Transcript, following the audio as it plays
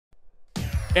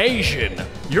Asian,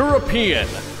 European,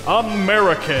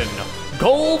 American,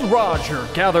 Gold Roger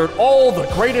gathered all the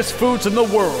greatest foods in the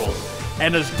world,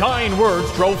 and his dying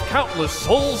words drove countless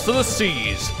souls to the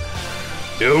seas.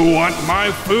 You want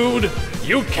my food?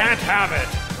 You can't have it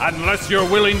unless you're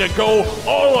willing to go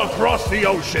all across the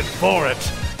ocean for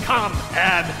it. Come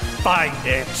and find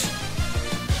it.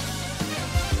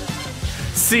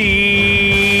 See,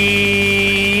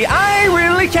 I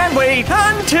really can't wait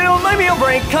until my meal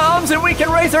break comes and we can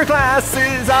raise our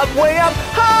glasses up, way up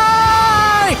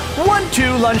high. 1,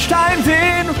 2, lunchtime,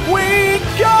 then we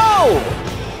go.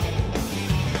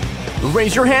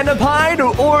 Raise your hand up high to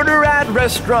order at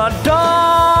Restaurant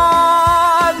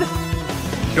Dawn.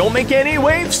 Don't make any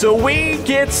waves so we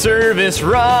get service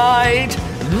right.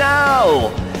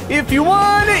 Now, if you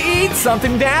want to eat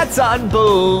something that's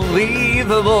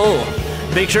unbelievable,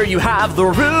 make sure you have the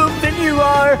room, then you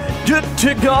are good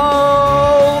to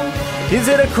go. Is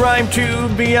it a crime to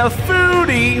be a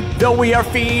foodie? Though we are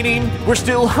feeding, we're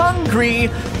still hungry.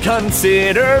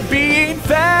 Consider being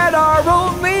fed our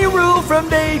only rule from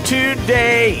day to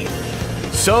day.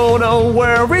 So don't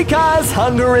worry, cause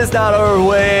hunger is not our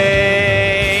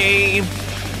way.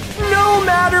 No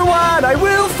matter what, I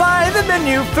will find the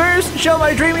menu first. Show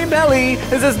my dreaming belly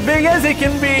is as big as it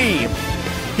can be.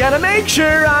 Gotta make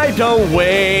sure I don't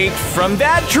wake from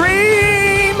that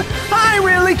dream. I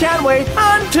really can't wait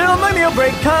until my meal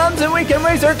break comes and we can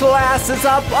raise our glasses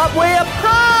up, way up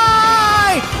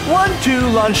high. 1, 2,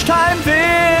 lunchtime,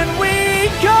 then we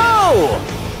go.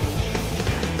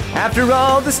 After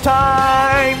all this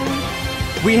time,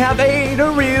 we have ate a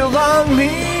real long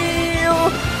meal.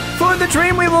 For the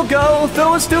dream we will go,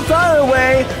 though it's too far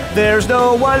away. There's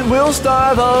no one will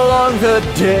starve along the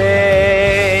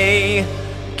day.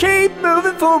 Keep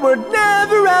moving forward,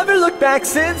 never ever look back.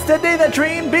 Since the day that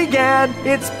dream began,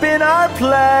 it's been our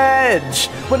pledge.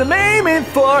 What I'm aiming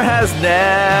for has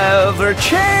never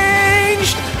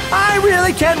changed. I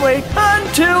really can't wait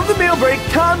until the meal break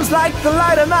comes. Like the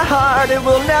light in my heart, it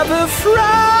will never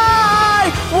fry.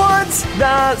 Once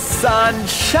the sun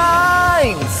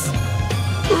shines,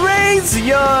 raise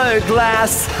your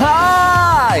glass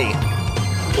high.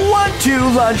 1, 2,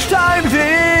 lunchtime,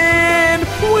 then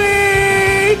we